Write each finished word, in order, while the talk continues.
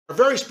Our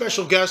very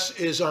special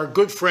guest is our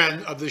good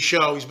friend of the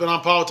show. He's been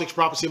on Politics,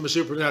 Prophecy, and the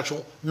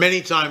Supernatural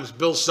many times,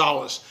 Bill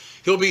Salus.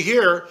 He'll be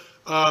here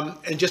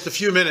in just a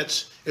few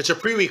minutes. It's a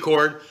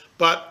pre-record,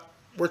 but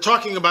we're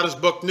talking about his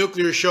book,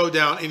 Nuclear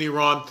Showdown in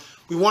Iran.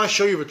 We want to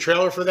show you a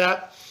trailer for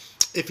that.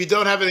 If you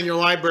don't have it in your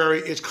library,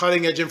 it's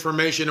cutting-edge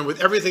information. And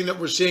with everything that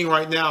we're seeing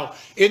right now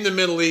in the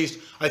Middle East,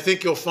 I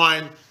think you'll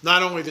find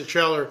not only the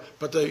trailer,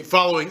 but the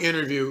following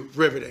interview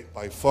riveting.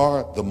 By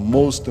far, the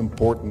most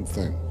important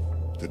thing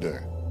today,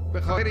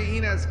 not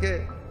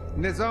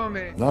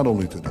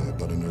only today,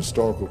 but in a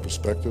historical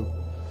perspective,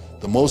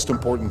 the most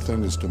important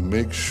thing is to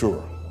make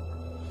sure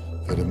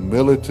that a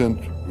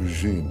militant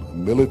regime, a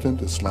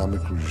militant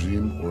Islamic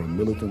regime or a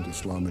militant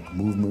Islamic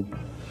movement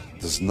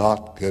does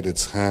not get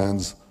its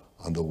hands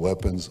on the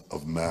weapons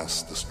of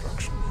mass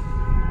destruction.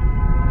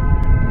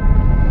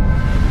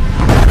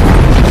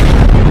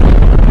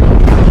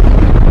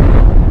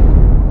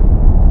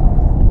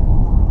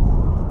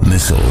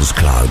 Missiles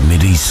cloud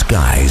Mideast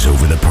skies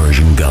over the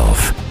Persian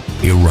Gulf.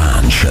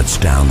 Iran shuts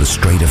down the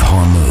Strait of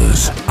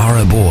Hormuz.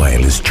 Arab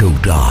oil is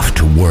choked off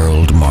to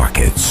world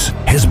markets.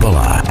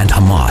 Hezbollah and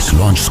Hamas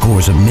launch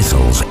scores of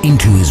missiles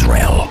into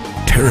Israel.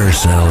 Terror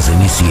cells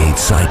initiate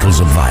cycles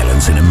of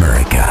violence in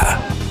America.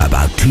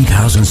 About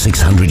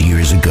 2,600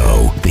 years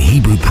ago, the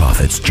Hebrew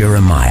prophets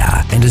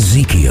Jeremiah and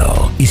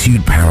Ezekiel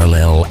issued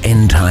parallel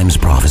end-times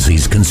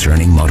prophecies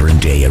concerning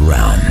modern-day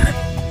Iran.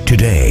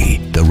 Today,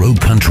 the rogue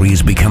country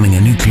is becoming a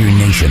nuclear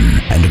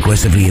nation and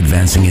aggressively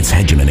advancing its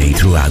hegemony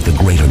throughout the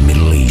greater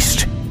Middle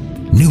East.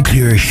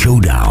 Nuclear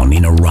Showdown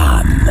in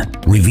Iran,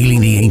 revealing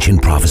the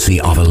ancient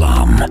prophecy of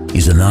Elam,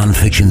 is a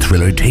non-fiction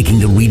thriller taking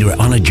the reader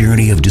on a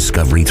journey of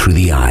discovery through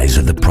the eyes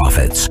of the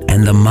prophets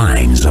and the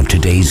minds of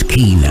today's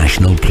key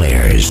national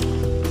players.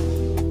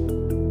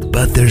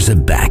 But there's a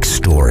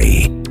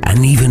backstory,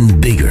 an even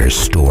bigger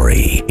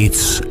story.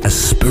 It's a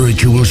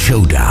spiritual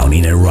showdown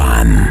in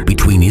Iran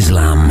between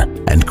Islam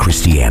and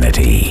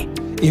Christianity.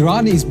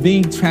 Iran is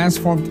being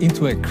transformed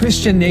into a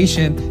Christian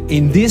nation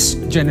in this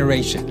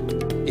generation.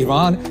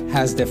 Iran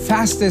has the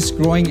fastest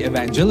growing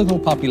evangelical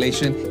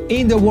population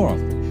in the world.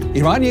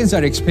 Iranians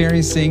are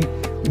experiencing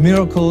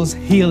miracles,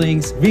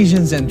 healings,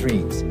 visions, and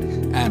dreams.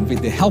 And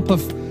with the help of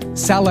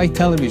satellite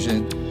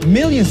television,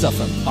 millions of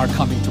them are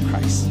coming to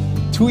Christ.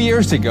 2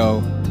 years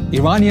ago,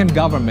 Iranian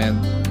government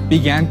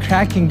began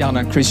cracking down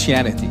on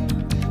Christianity.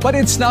 But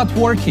it's not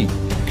working.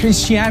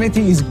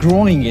 Christianity is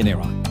growing in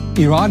Iran.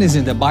 Iran is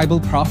in the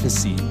Bible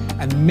prophecy,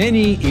 and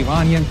many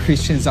Iranian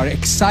Christians are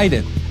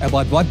excited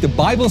about what the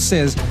Bible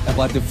says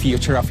about the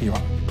future of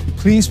Iran.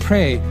 Please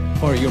pray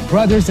for your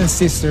brothers and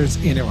sisters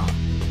in Iran.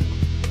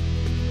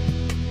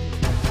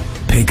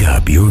 Pick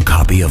up your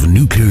copy of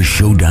Nuclear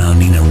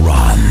Showdown in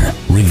Iran,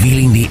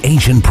 revealing the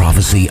ancient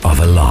prophecy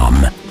of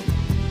Elam.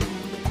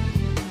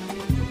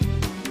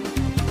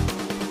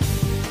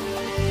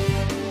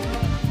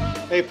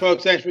 Hey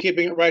folks, thanks for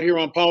keeping it right here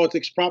on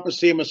Politics,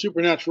 Prophecy, and a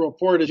Supernatural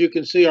Report. As you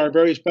can see, our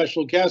very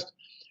special guest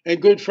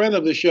and good friend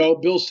of the show,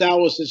 Bill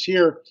Salus, is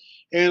here.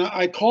 And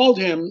I called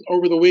him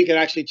over the weekend,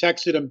 actually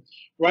texted him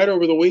right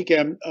over the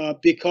weekend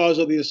because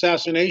of the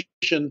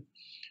assassination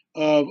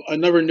of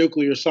another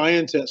nuclear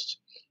scientist.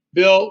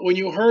 Bill, when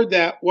you heard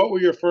that, what were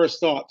your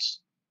first thoughts?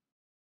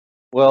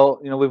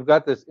 Well, we've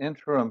got this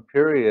interim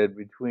period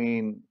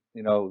between,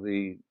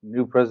 the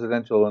new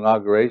presidential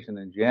inauguration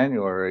in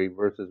January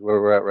versus where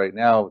we're at right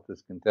now with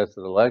this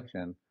contested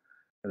election.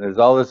 And there's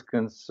all this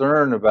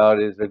concern about,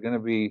 is there going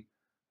to be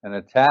an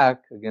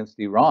attack against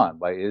Iran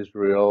by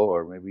Israel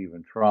or maybe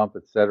even Trump,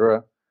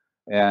 etc.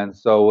 And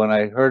so when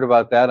I heard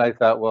about that, I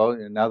thought, well,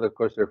 now of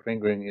course they're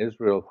fingering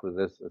Israel for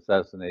this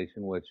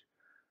assassination, which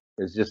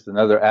is just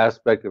another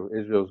aspect of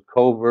Israel's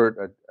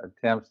covert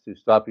attempts to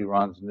stop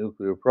Iran's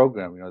nuclear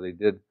program. They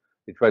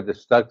tried the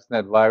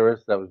Stuxnet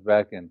virus. That was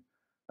back in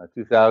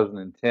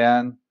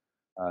 2010.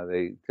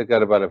 They took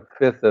out about a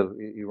fifth of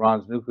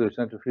Iran's nuclear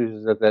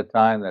centrifuges at that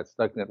time, that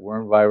Stuxnet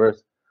worm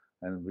virus.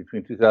 And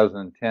between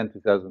 2010 and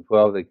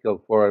 2012, they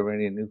killed 4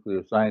 Iranian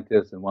nuclear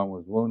scientists and 1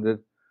 was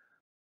wounded.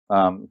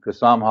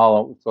 Qassam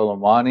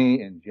Soleimani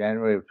in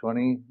January of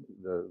 20,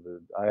 the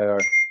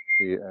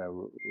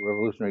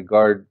Revolutionary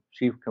Guard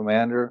chief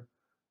commander.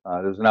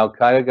 There was an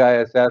Al-Qaeda guy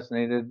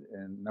assassinated,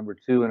 and number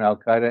 2 in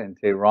Al-Qaeda in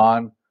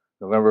Tehran,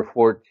 November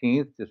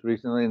 14th, just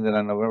recently. And then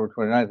on November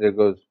 29th, there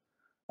goes,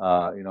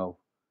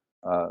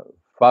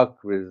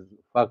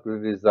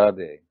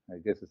 Fakhrizadeh. I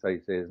guess that's how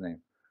you say his name.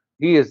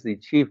 He is the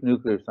chief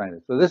nuclear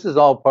scientist. So this is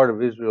all part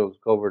of Israel's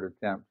covert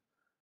attempt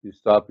to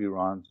stop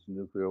Iran's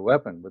nuclear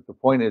weapon. But the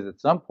point is, at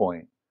some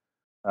point,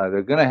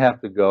 they're going to have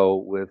to go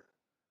with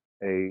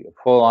a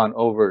full-on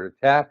overt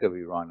attack of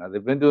Iran. Now,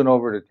 they've been doing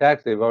overt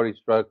attacks. They've already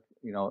struck,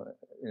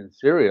 in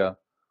Syria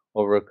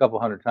over a couple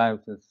hundred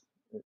times since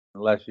the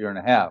last year and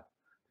a half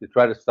to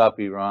try to stop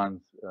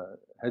Iran's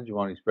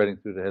hegemony spreading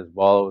through to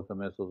Hezbollah with the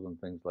missiles and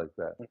things like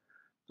that.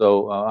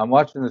 So I'm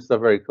watching this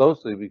stuff very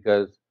closely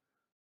because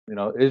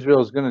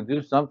Israel is going to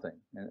do something.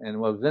 And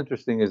what was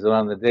interesting is that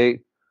on the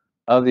date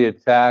of the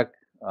attack,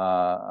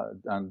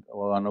 on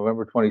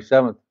November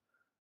 27th,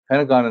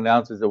 Pentagon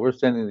announces that we're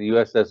sending the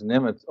USS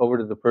Nimitz over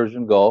to the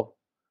Persian Gulf,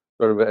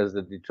 sort of as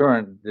a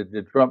deterrent.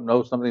 Did Trump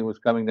know something was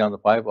coming down the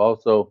pipe?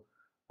 Also,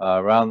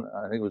 around,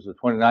 I think it was the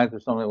 29th or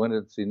something, when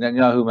did see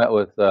Netanyahu met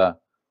with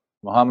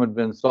Mohammed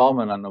bin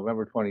Salman on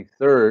November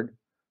 23rd,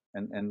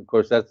 and of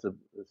course that's a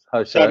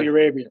hush. Saudi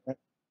Arabia, right?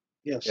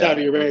 Yeah,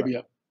 Saudi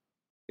Arabia.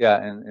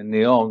 Yeah, and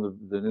Neom,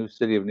 the new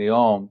city of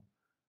Neom,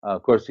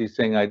 of course he's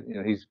saying,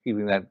 he's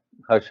keeping that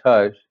hush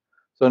hush.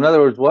 So in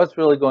other words, what's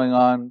really going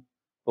on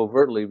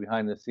covertly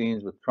behind the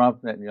scenes with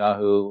Trump,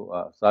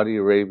 Netanyahu, Saudi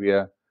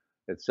Arabia,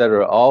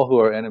 etc., all who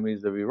are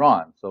enemies of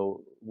Iran.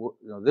 So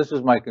this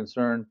is my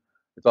concern.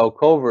 It's all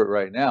covert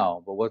right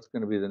now, but what's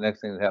going to be the next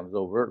thing that happens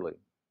overtly?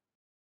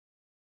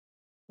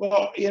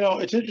 Well,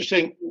 it's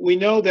interesting. We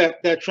know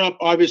that Trump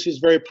obviously is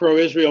very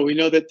pro-Israel. We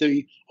know that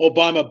the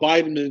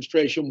Obama-Biden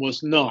administration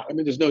was not. I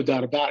mean, there's no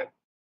doubt about it.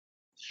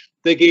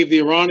 They gave the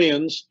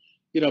Iranians,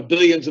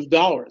 billions of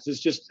dollars.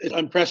 It's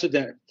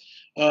unprecedented.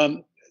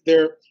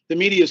 The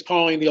media is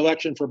calling the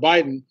election for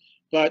Biden,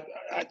 but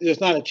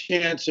there's not a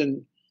chance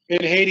in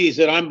Hades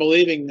that I'm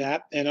believing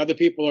that, and other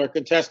people are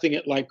contesting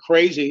it like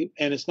crazy,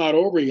 and it's not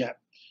over yet.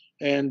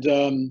 And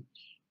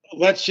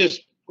let's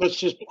just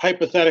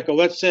hypothetical.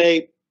 Let's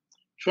say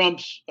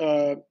Trump's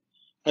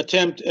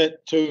attempt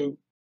to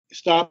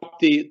stop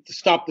the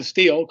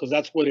steal, because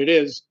that's what it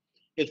is,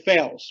 it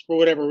fails for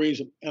whatever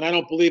reason, and I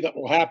don't believe that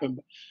will happen.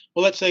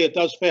 But let's say it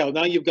does fail.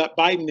 Now you've got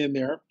Biden in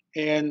there,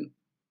 and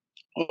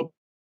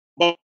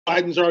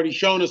Biden's already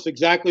shown us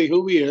exactly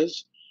who he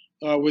is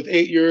with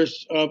 8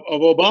 years of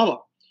Obama,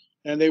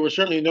 and they were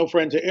certainly no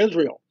friend to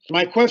Israel.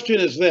 My question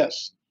is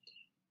this: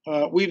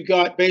 we've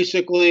got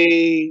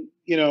basically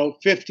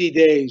 50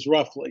 days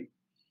roughly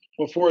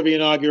before the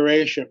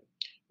inauguration.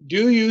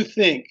 Do you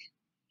think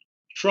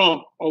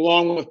Trump,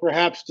 along with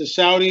perhaps the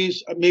Saudis,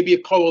 maybe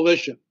a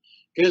coalition,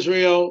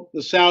 Israel,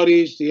 the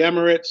Saudis, the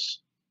Emirates,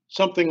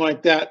 something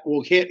like that,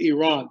 will hit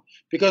Iran?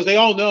 Because they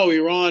all know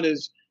Iran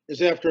is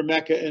after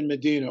Mecca and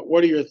Medina.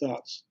 What are your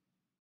thoughts?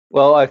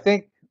 Well, I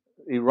think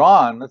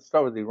Iran, let's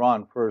start with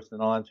Iran first,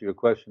 and I'll answer your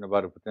question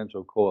about a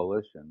potential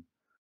coalition.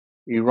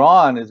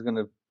 Iran is going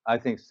to, I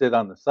think, sit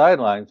on the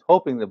sidelines,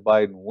 hoping that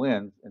Biden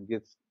wins and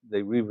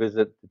they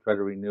revisit to try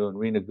to renew and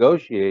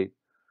renegotiate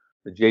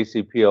the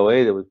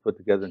JCPOA that was put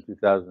together in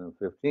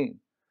 2015.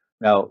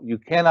 Now, you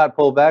cannot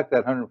pull back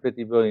that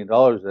 $150 billion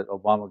that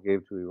Obama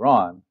gave to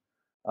Iran.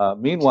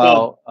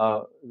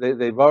 Meanwhile,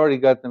 they've already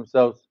got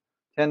themselves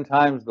 10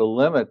 times the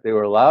limit they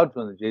were allowed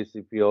to in the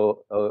JCPOA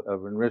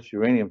of enriched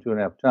uranium,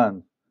 2.5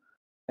 tons.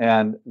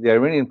 And the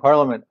Iranian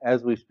parliament,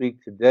 as we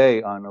speak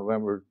today on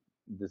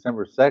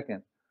December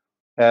 2nd,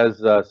 has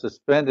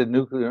suspended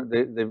nuclear,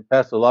 they've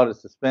passed a law to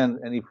suspend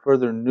any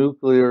further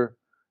nuclear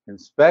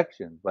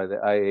inspection by the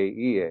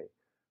IAEA.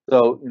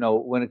 So,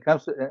 when it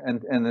comes to,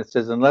 and it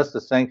says unless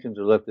the sanctions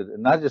are lifted,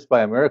 and not just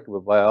by America,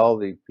 but by all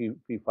the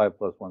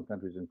P5+1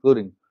 countries,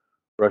 including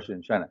Russia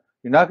and China,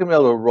 you're not going to be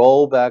able to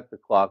roll back the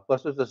clock.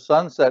 Plus, there's a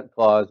sunset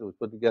clause that was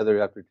put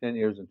together after 10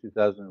 years in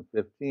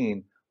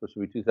 2015, which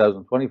will be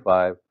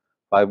 2025,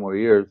 5 more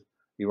years.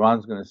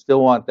 Iran's going to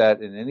still want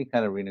that in any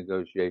kind of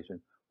renegotiation,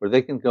 where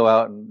they can go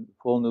out and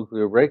full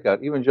nuclear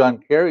breakout. Even John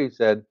Kerry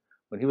said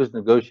when he was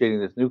negotiating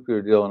this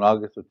nuclear deal in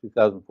August of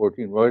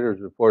 2014,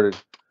 Reuters reported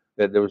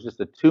that there was just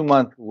a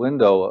 2-month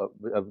window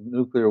of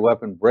nuclear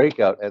weapon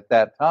breakout at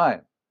that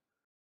time.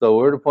 So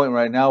we're at a point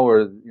right now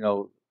where,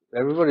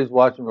 everybody's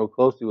watching real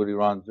closely what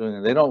Iran's doing,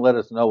 and they don't let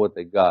us know what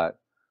they got.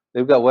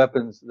 They've got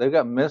weapons, they've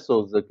got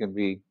missiles that can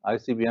be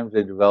ICBMs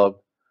they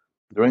developed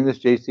during this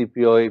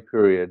JCPOA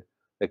period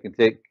that can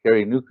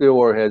carry nuclear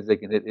warheads. They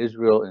can hit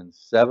Israel in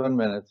 7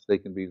 minutes. They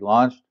can be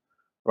launched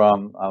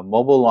from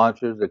mobile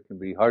launchers that can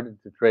be hard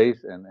to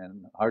trace and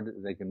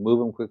they can move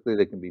them quickly.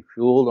 They can be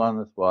fueled on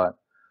the spot.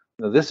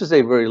 This is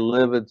a very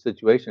livid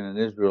situation, and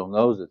Israel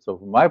knows it. So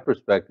from my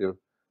perspective,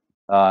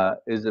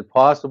 is it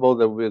possible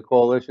there will be a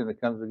coalition that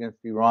comes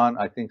against Iran?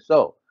 I think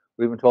so.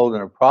 We've been told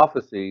in a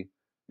prophecy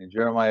in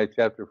Jeremiah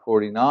chapter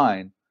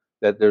 49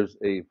 that there's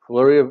a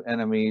flurry of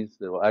enemies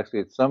that will actually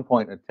at some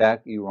point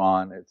attack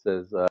Iran. It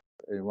says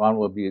Iran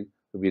will be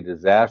a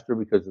disaster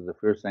because of the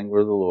fierce anger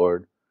of the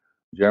Lord.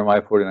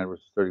 Jeremiah 49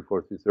 verses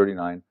 34 through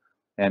 39.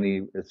 And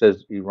it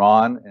says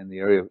Iran and the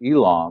area of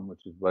Elam,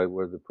 which is by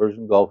where the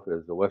Persian Gulf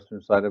is, the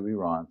western side of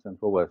Iran,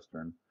 central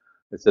western,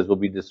 it says will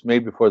be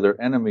dismayed before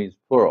their enemies,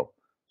 plural.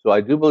 So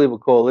I do believe a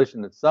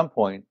coalition at some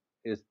point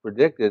is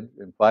predicted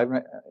in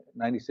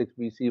 596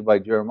 BC by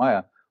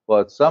Jeremiah.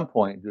 Well, at some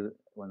point,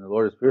 when the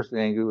Lord is fiercely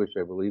angry, which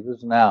I believe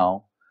is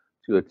now,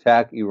 to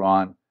attack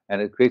Iran,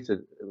 and it creates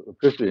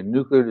officially a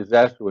nuclear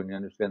disaster when you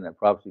understand that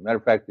prophecy. Matter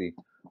of fact, the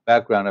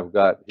background I've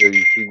got here,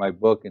 you see my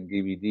book and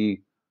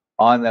DVD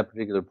on that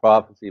particular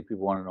prophecy if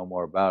people want to know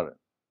more about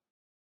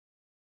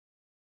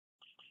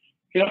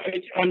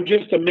it. I'm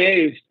just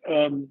amazed.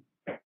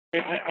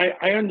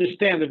 I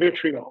understand the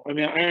vitriol. I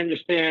mean, I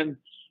understand,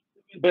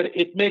 but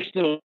it makes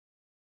no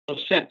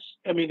sense.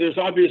 I mean, there's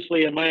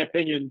obviously, in my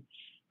opinion,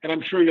 and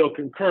I'm sure you'll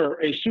concur,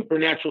 a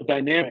supernatural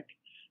dynamic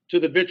to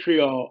the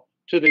vitriol,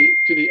 to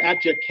the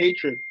abject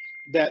hatred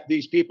that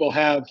these people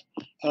have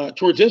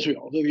towards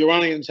Israel. The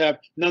Iranians have,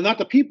 now, not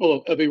the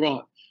people of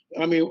Iran.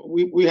 I mean,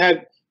 we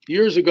had,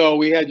 years ago,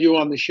 we had you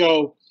on the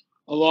show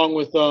along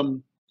with,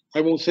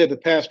 I won't say the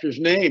pastor's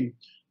name,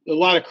 a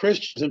lot of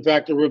Christians. In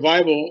fact, the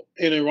revival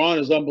in Iran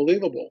is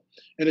unbelievable,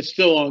 and it's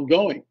still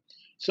ongoing.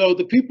 So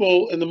the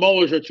people and the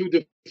mullahs are two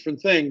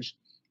different things.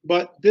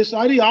 But this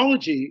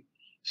ideology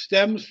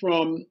stems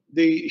from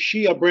the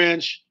Shia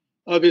branch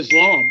of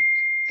Islam,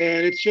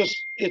 and it's just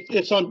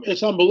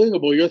it's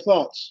unbelievable. Your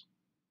thoughts?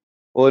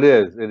 Well, it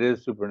is. It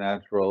is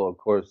supernatural. Of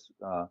course,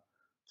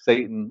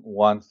 Satan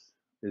wants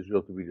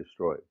Israel to be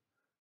destroyed.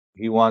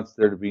 He wants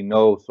there to be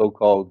no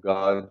so-called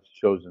God's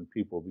chosen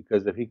people,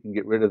 because if he can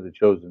get rid of the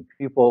chosen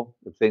people,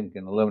 if Satan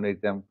can eliminate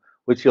them,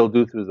 which he'll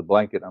do through the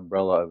blanket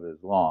umbrella of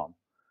Islam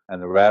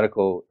and the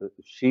radical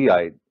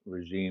Shiite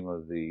regime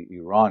of the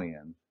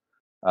Iranians,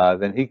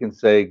 then he can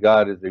say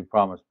God is a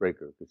promise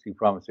breaker, because he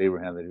promised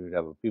Abraham that he would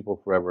have a people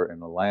forever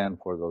and a land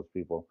for those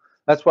people.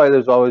 That's why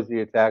there's always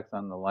the attacks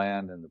on the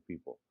land and the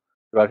people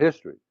throughout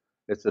history.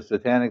 It's a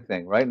satanic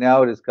thing. Right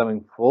now it is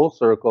coming full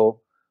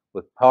circle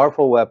with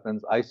powerful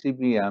weapons,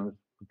 ICBMs,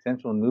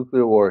 potential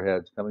nuclear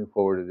warheads coming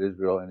forward at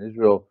Israel, and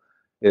Israel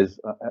is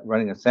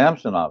running a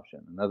Samson option.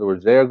 In other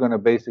words, they are going to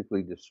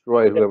basically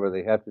destroy whoever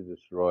they have to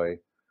destroy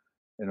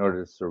in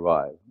order to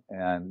survive.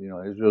 And, you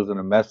know, Israel's going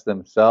to mess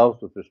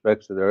themselves with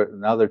respect to their,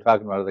 now they're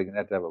talking about they're going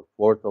to have a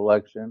fourth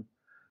election.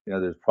 You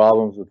know, there's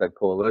problems with that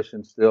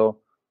coalition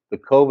still. The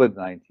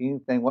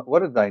COVID-19 thing,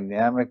 what a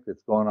dynamic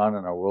that's going on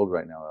in our world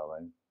right now, LA.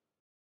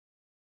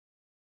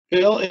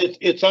 Bill,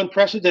 it's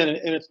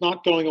unprecedented, and it's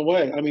not going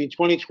away. I mean,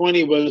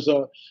 2020 was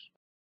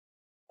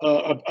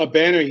a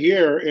banner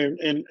year,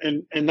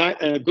 and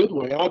not in a good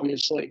way,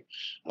 obviously.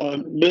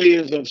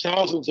 Millions of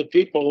thousands of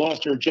people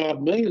lost their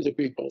job. Millions of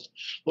people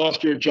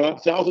lost their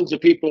job. Thousands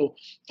of people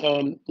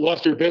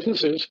lost their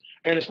businesses,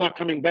 and it's not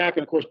coming back.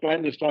 And of course,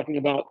 Biden is talking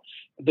about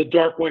the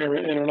dark winter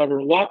and another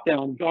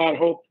lockdown. God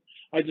hope.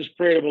 I just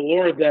pray to the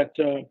Lord that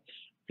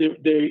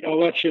the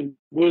election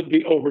would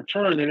be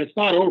overturned, and it's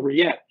not over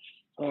yet.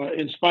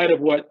 In spite of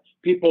what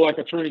people like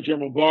Attorney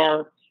General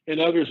Barr and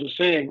others are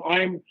saying,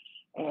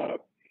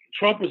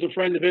 Trump is a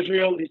friend of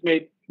Israel. He's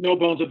made no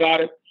bones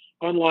about it.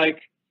 Unlike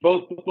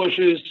both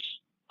Bushes,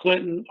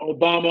 Clinton,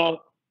 Obama,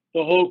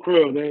 the whole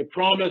crew, they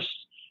promised,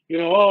 you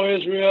know, oh,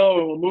 Israel,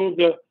 and we'll move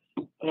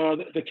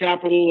the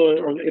capital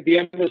or the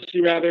embassy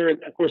rather,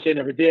 and of course they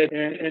never did.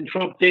 And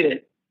Trump did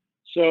it.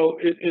 So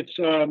it's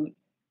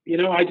you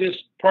know,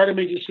 part of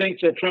me just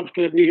thinks that Trump's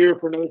going to be here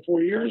for another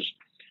 4 years.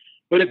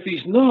 But if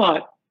he's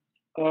not,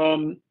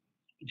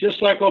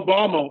 just like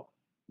Obama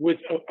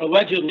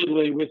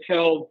allegedly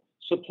withheld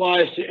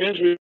supplies to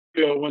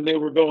Israel when they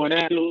were going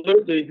out,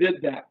 literally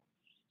did that.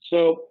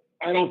 So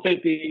I don't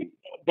think the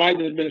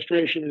Biden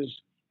administration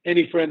is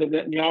any friend of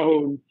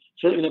Netanyahu, and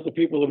certainly not the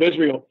people of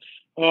Israel.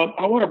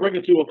 I want to bring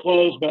it to a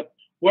close, but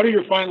what are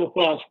your final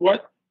thoughts?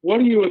 What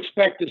do you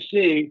expect to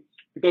see?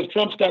 Because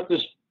Trump's got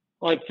this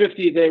like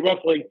 50-day,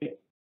 roughly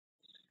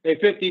a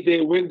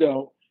 50-day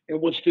window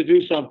in which to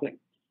do something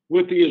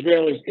with the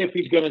Israelis, if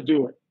he's going to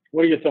do it.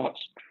 What are your thoughts?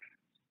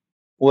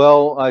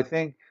 Well, I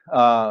think,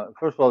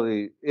 first of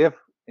all, if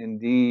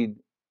indeed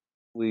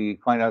we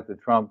find out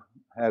that Trump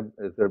had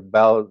their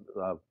ballot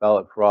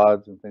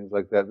frauds and things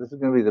like that, this is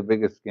going to be the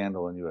biggest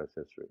scandal in U.S.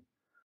 history.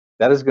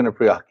 That is going to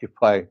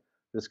preoccupy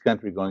this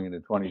country going into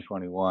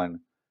 2021,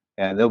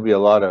 and there'll be a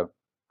lot of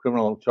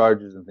criminal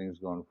charges and things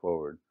going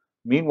forward.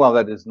 Meanwhile,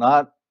 that does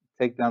not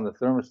take down the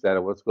thermostat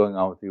of what's going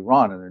on with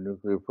Iran and their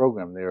nuclear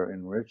program. They are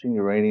enriching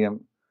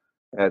uranium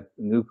at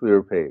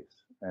nuclear pace.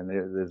 And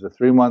there's a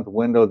 3-month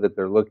window that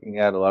they're looking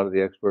at, a lot of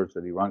the experts,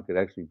 that Iran could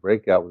actually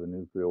break out with a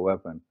nuclear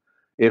weapon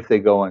if they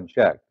go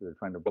unchecked. They're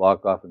trying to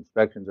block off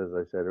inspections, as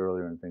I said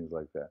earlier, and things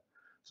like that.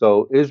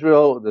 So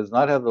Israel does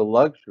not have the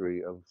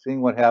luxury of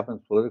seeing what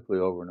happens politically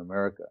over in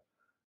America.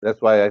 That's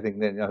why I think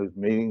Netanyahu's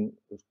meeting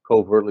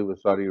covertly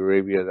with Saudi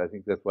Arabia. I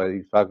think that's why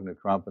he's talking to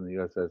Trump, and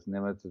the USS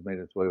Nimitz has made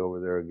its way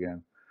over there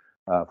again,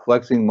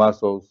 flexing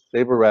muscles,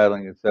 saber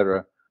rattling,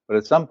 etc. But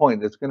at some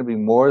point, it's going to be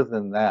more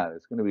than that.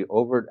 It's going to be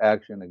overt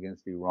action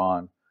against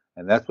Iran.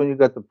 And that's when you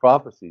got the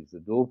prophecies, the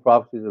dual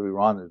prophecies of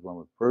Iran. There's one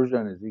with Persia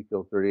in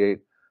Ezekiel 38.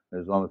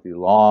 There's one with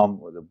Elam,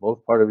 where they're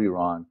both part of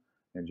Iran,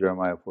 in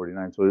Jeremiah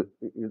 49. So,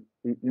 you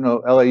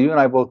know, LA, you and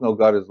I both know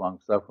God is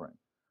long-suffering.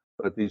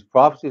 But these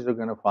prophecies are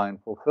going to find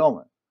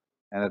fulfillment.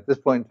 And at this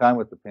point in time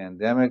with the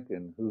pandemic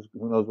and who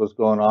knows what's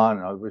going on,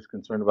 and everybody's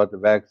concerned about the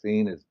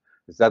vaccine, is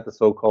that the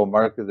so-called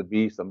mark of the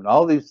beast? I mean,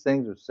 all these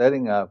things are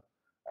setting up.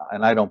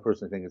 And I don't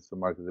personally think it's the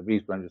mark of the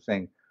beast, but I'm just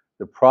saying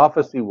the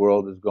prophecy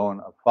world is going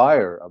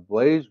afire,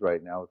 ablaze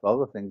right now with all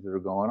the things that are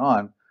going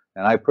on.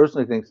 And I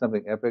personally think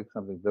something epic,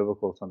 something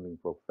biblical, something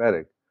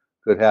prophetic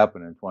could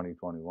happen in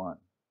 2021.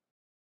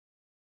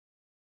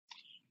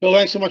 Bill,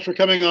 thanks so much for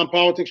coming on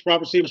Politics,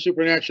 Prophecy, and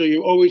Supernatural.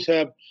 You always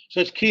have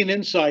such keen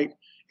insight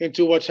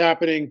into what's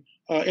happening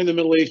in the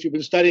Middle East. You've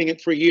been studying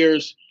it for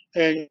years,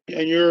 and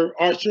you're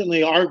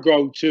certainly our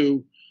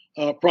go-to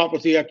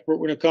prophecy expert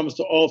when it comes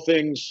to all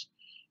things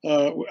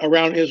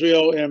around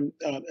Israel and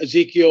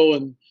Ezekiel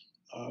and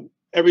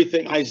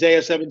everything,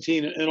 Isaiah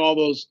 17 and all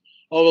those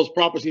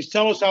prophecies.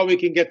 Tell us how we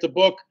can get the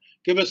book.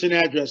 Give us an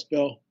address,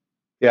 Bill.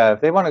 Yeah,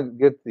 if they want to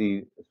get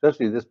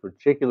especially this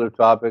particular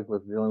topic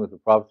with dealing with the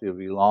prophecy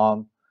of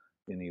Elam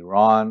in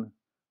Iran,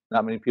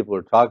 not many people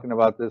are talking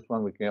about this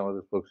one. We came out with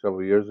this book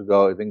several years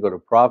ago. I think go to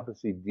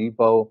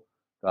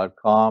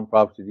prophecydepot.com,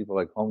 Prophecy Depot,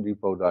 like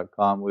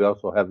HomeDepot.com. We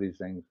also have these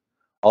things,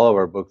 all of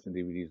our books and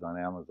DVDs on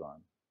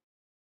Amazon.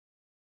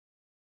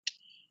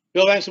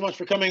 Bill, thanks so much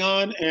for coming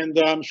on, and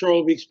I'm sure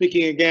we'll be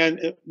speaking again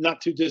in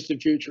not too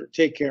distant future.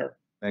 Take care.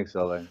 Thanks,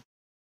 LA.